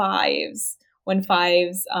with Fives when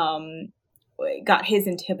Fives got his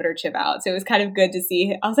inhibitor chip out. So it was kind of good to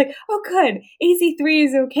see. I was like, oh good, AZ3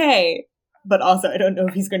 is okay. But also I don't know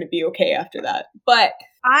if he's going to be okay after that. But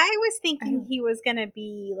I was thinking he was going to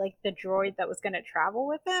be like the droid that was going to travel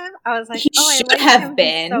with him. I was like, I like have him.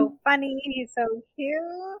 Been. He's so funny. He's so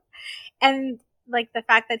cute. And like the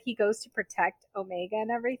fact that he goes to protect Omega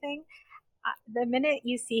and everything. The minute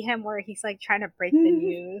you see him where he's like trying to break the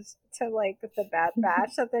news to like the Bad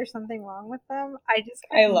Batch that there's something wrong with them,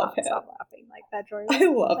 I love him. Stop laughing. Like that droid. I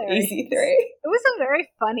love AZ3. It was a very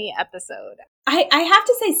funny episode. I have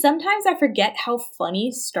to say, sometimes I forget how funny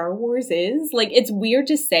Star Wars is. Like, it's weird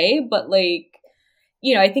to say, but like,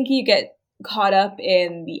 you know, I think you get caught up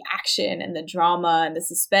in the action and the drama and the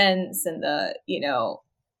suspense and the, you know,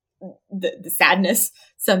 the sadness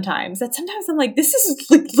sometimes, that sometimes I'm like, this is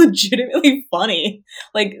like legitimately funny.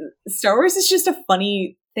 Like, Star Wars is just a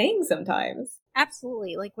funny thing sometimes.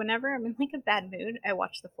 Absolutely. Like, whenever I'm in like a bad mood, I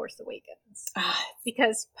watch The Force Awakens.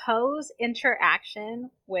 Because Poe's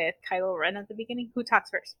interaction with Kylo Ren at the beginning, who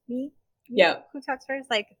talks first? Me? Yeah. Who talks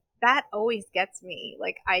first? Like, that always gets me.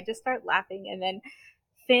 Like, I just start laughing. And then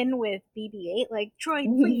Finn with BB-8, like,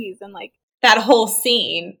 droid, please. And like, that whole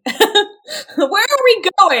scene. Where are we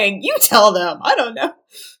going? You tell them. I don't know.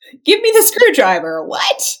 Give me the screwdriver.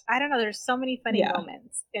 What? I don't know. There's so many funny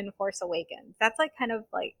moments in Force Awakens. That's like kind of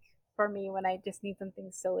like, for me, when I just need something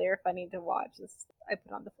silly or funny to watch, I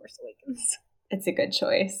put on The Force Awakens. It's a good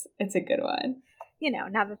choice. It's a good one. You know,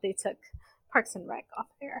 now that they took Parks and Rec off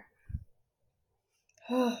air.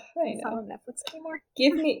 I know. It's not on Netflix anymore.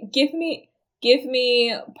 Give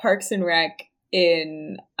me Parks and Rec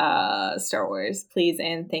in Star Wars, please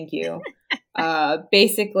and thank you.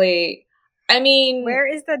 Basically, I mean, where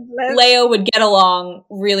is the Leia would get along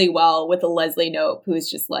really well with a Leslie Knope, who's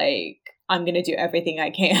just like, I'm gonna do everything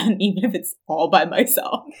I can, even if it's all by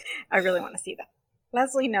myself. I really want to see that.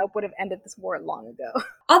 Leslie Knope would have ended this war long ago.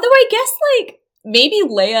 Although I guess like maybe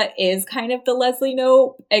Leia is kind of the Leslie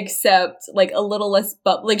Knope, except like a little less,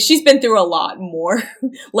 but like she's been through a lot more.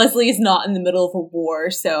 Leslie is not in the middle of a war,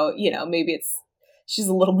 so you know, maybe she's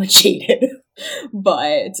a little more jaded.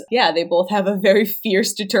 But yeah, they both have a very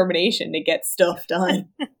fierce determination to get stuff done.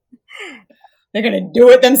 They're gonna do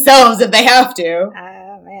it themselves if they have to.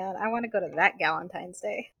 Man, I want to go to that Galentine's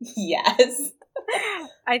Day. Yes.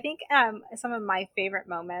 I think some of my favorite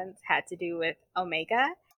moments had to do with Omega.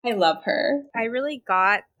 I love her. I really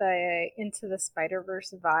got the Into the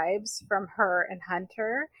Spider-Verse vibes from her and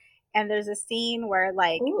Hunter. And there's a scene where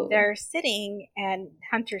like Ooh. they're sitting and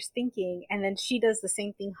Hunter's thinking, and then she does the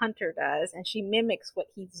same thing Hunter does, and she mimics what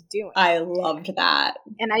he's doing. I loved that.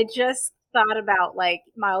 And I just thought about like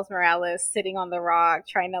Miles Morales sitting on the rock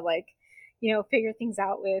trying to like, you know, figure things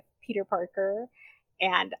out with Peter Parker.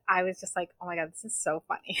 And I was just like, oh my God, this is so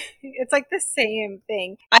funny. It's like the same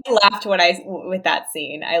thing. I laughed with that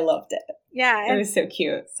scene. I loved it. Yeah. It was so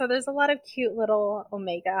cute. So there's a lot of cute little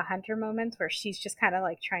Omega Hunter moments where she's just kind of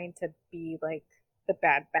like trying to be like the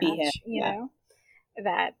Bad Batch, you know,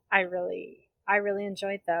 that I really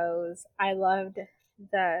enjoyed those. I loved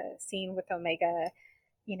the scene with Omega,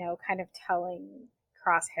 you know, kind of telling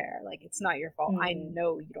Crosshair, like, it's not your fault. I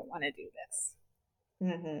know you don't want to do this.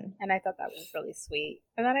 And I thought that was really sweet.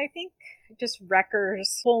 And then I think just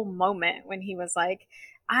Wrecker's whole moment when he was like,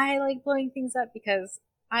 I like blowing things up because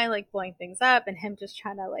I like blowing things up, and him just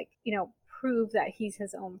trying to like, you know, prove that he's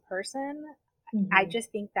his own person. I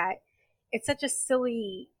just think that it's such a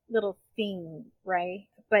silly little thing, right?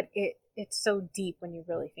 But it's so deep when you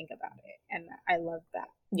really think about it. And I love that.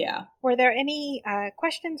 Yeah. Were there any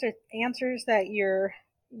questions or answers that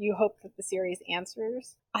you hope that the series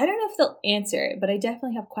answers? I don't know if they'll answer it, but I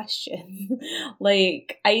definitely have questions.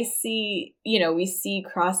 Like, I see, you know, we see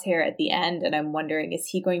Crosshair at the end, and I'm wondering, is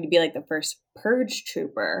he going to be like the first Purge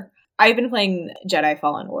trooper? I've been playing Jedi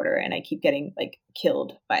Fallen Order, and I keep getting like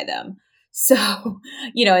killed by them. So,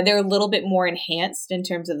 you know, and they're a little bit more enhanced in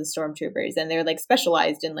terms of the stormtroopers, and they're like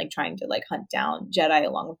specialized in like trying to like hunt down Jedi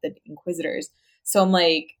along with the Inquisitors. So I'm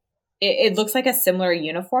like, it looks like a similar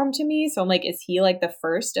uniform to me. So I'm like, is he like the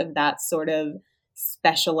first of that sort of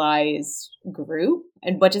specialized group?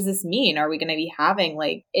 And what does this mean? Are we going to be having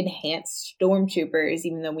like enhanced stormtroopers,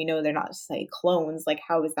 even though we know they're not just like clones? Like,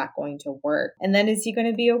 how is that going to work? And then is he going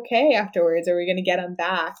to be okay afterwards? Are we going to get him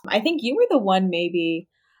back? I think you were the one maybe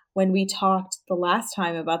when we talked the last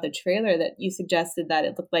time about the trailer that you suggested that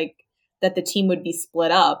it looked like that the team would be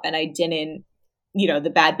split up, and I didn't, you know, the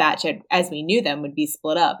Bad Batch as we knew them would be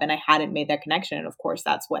split up, and I hadn't made that connection. And of course,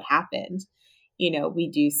 that's what happened. You know, we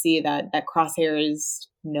do see that Crosshair is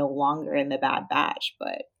no longer in the Bad Batch,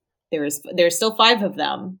 but there's still 5 of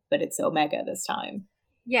them, but it's Omega this time.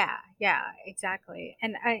 Yeah, exactly.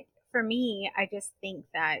 And for me, I just think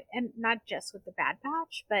that, and not just with the Bad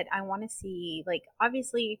Batch, but I want to see, like,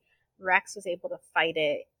 obviously Rex was able to fight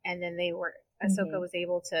it, and then Ahsoka was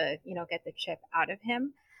able to, you know, get the chip out of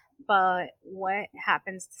him. But what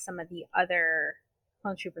happens to some of the other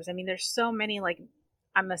clone troopers? I mean, there's so many, like,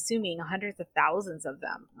 I'm assuming hundreds of thousands of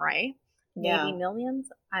them, right? Yeah. Maybe millions.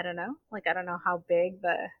 I don't know. Like, I don't know how big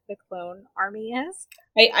the clone army is.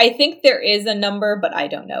 I think there is a number, but I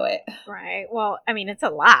don't know it. Right. Well, I mean, it's a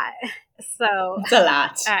lot. So it's a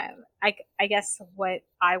lot. I guess what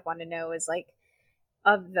I want to know is, like,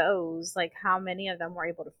 of those, like, how many of them were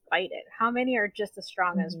able to fight it? How many are just as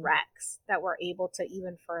strong as Rex that were able to,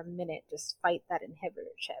 even for a minute, just fight that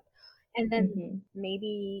inhibitor chip? And then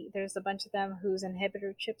maybe there's a bunch of them whose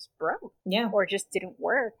inhibitor chips broke. Yeah. Or just didn't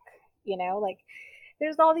work. You know, like,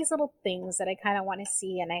 there's all these little things that I kind of want to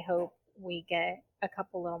see, and I hope we get a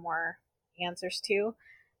couple little more answers to.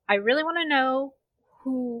 I really want to know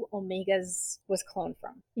who Omega's was cloned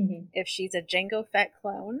from. If she's a Jango Fett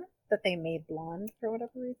clone that they made blonde for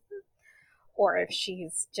whatever reason, or if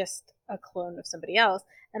she's just a clone of somebody else.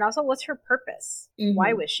 And also, what's her purpose?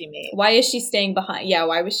 Why was she made? Why is she staying behind? Yeah,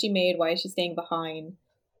 why was she made? Why is she staying behind?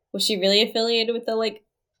 Was she really affiliated with the, like,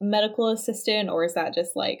 medical assistant, or is that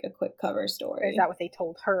just like a quick cover story? Or is that what they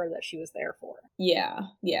told her that she was there for? Yeah.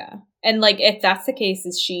 And like, if that's the case,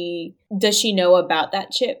 does she know about that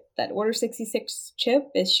chip, that Order 66 chip?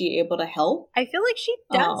 Is she able to help? I feel like she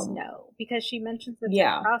does know, because she mentions it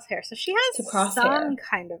to Crosshair, so she has some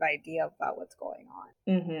kind of idea about what's going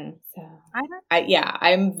on. So I don't.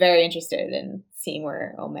 I'm very interested in seeing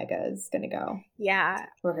where Omega is going to go. Yeah,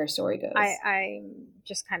 where her story goes. I'm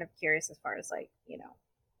just kind of curious as far as, like, you know,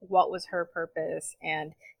 what was her purpose,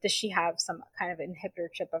 and does she have some kind of inhibitor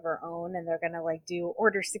chip of her own, and they're gonna like do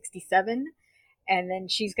Order 67, and then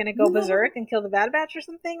she's gonna go berserk and kill the Bad Batch or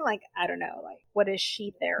something? Like, I don't know, like, what is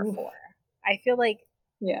she there for? I feel like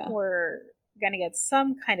we're gonna get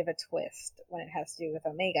some kind of a twist when it has to do with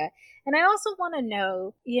Omega. And I also want to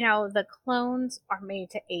know, you know, the clones are made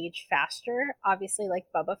to age faster. Obviously, like,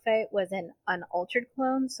 Boba Fett was an unaltered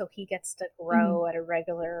clone, so he gets to grow at a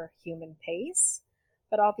regular human pace.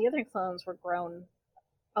 But all the other clones were grown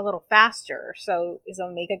a little faster. So is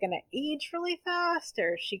Omega going to age really fast,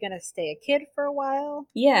 or is she going to stay a kid for a while?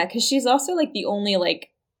 Yeah, because she's also like the only, like,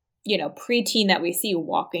 you know, preteen that we see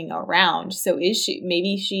walking around. So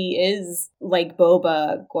maybe she is like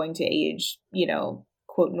Boba, going to age, you know,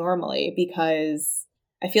 quote, normally, because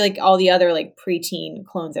I feel like all the other like preteen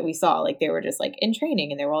clones that we saw, like they were just like in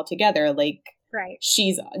training and they were all together. Like, right.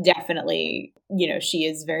 She's definitely,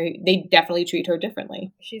 they definitely treat her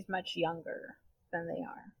differently. She's much younger than they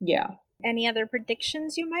are. Yeah. Any other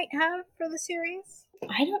predictions you might have for the series?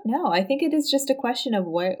 I don't know. I think it is just a question of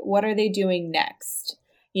what are they doing next?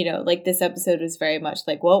 Like this episode was very much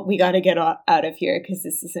like, well, we got to get out of here because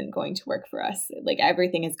this isn't going to work for us. Like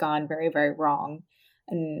everything has gone very, very wrong.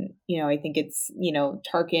 And, I think it's,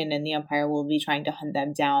 Tarkin and the Empire will be trying to hunt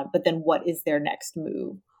them down. But then what is their next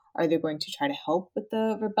move? Are they going to try to help with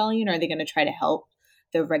the rebellion? Are they going to try to help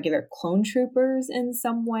the regular clone troopers in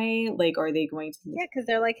some way? Like, are they going to? Yeah, because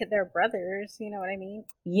they're like their brothers. You know what I mean?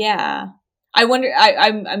 Yeah. I wonder.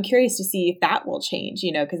 I'm curious to see if that will change.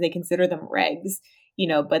 Because they consider them regs.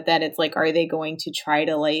 But then it's like, are they going to try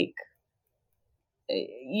to like?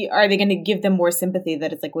 Are they going to give them more sympathy?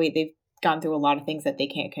 That it's like, wait, they've gone through a lot of things that they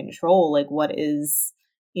can't control. Like, what is?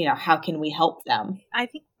 How can we help them? I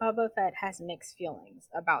think Boba Fett has mixed feelings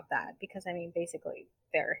about that because, basically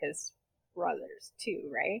they're his brothers too,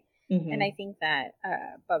 right? Mm-hmm. And I think that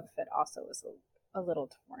Boba Fett also is a little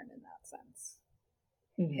torn in that sense.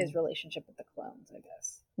 Mm-hmm. His relationship with the clones, I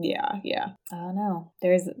guess. Yeah. I don't know.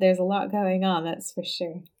 There's a lot going on, that's for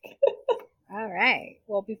sure. All right.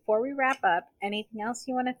 Well, before we wrap up, anything else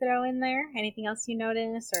you want to throw in there? Anything else you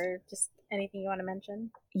notice or just anything you want to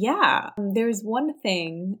mention? Yeah. There's one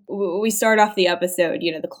thing. We start off the episode,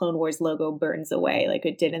 the Clone Wars logo burns away like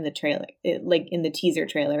it did in the trailer, like in the teaser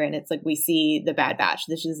trailer. And it's like we see the Bad Batch.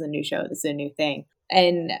 This is a new show. This is a new thing.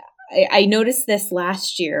 And I noticed this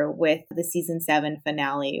last year with the season 7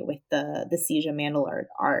 finale with the Siege of Mandalore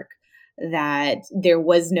arc. That there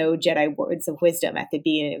was no Jedi words of wisdom at the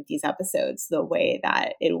beginning of these episodes, the way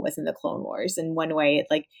that it was in the Clone Wars. In one way,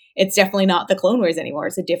 it's definitely not the Clone Wars anymore.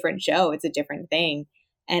 It's a different show. It's a different thing.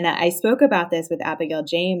 And I spoke about this with Abigail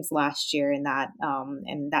James last year in that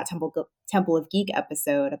Temple of Geek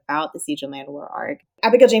episode about the Siege of Mandalore arc.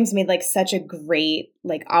 Abigail James made such a great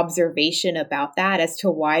observation about that as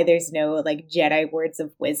to why there's no Jedi words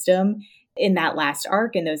of wisdom in that last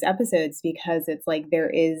arc in those episodes, because it's there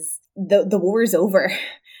is the war is over.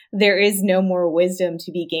 There is no more wisdom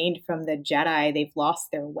to be gained from the Jedi. They've lost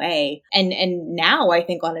their way. And now I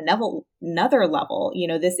think on another level,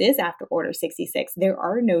 this is after Order 66. There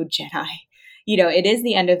are no Jedi. It is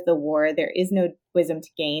the end of the war. There is no wisdom to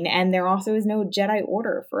gain. And there also is no Jedi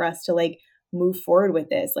Order for us to move forward with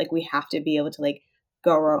this. We have to be able to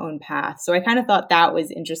go our own path. So I kind of thought that was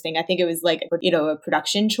interesting. I think it was a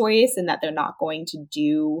production choice, and that they're not going to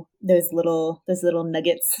do those little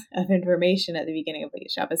nuggets of information at the beginning of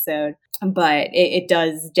each episode. But it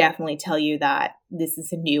does definitely tell you that this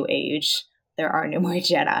is a new age. There are no more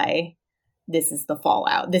Jedi. This is the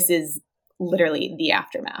fallout. This is literally the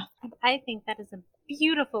aftermath. I think that is a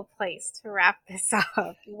beautiful place to wrap this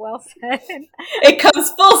up. Well said. It comes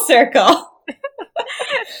full circle.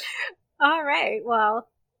 All right. Well,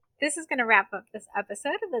 this is going to wrap up this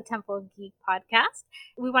episode of the Temple of Geek podcast.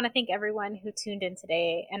 We want to thank everyone who tuned in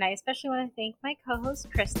today, and I especially want to thank my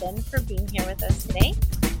co-host Kristen for being here with us today.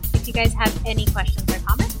 If you guys have any questions or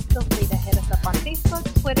comments, feel free to hit us up on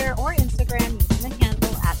Facebook, Twitter, or Instagram using the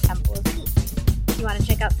handle @Temple of Geek. If you want to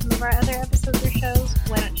check out some of our other episodes or shows,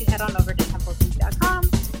 why don't you head on over to templeofgeek.com.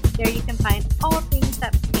 There you can find all things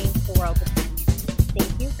that pertain to the world of geek.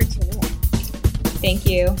 Thank you for tuning in. Thank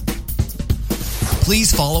you.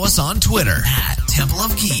 Please follow us on Twitter @Temple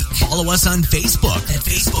of Geek. Follow us on Facebook at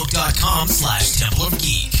facebook.com/Temple of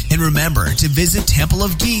Geek. And remember to visit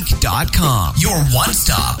templeofgeek.com, your one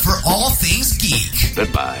stop for all things geek.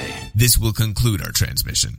 Goodbye. This will conclude our transmission.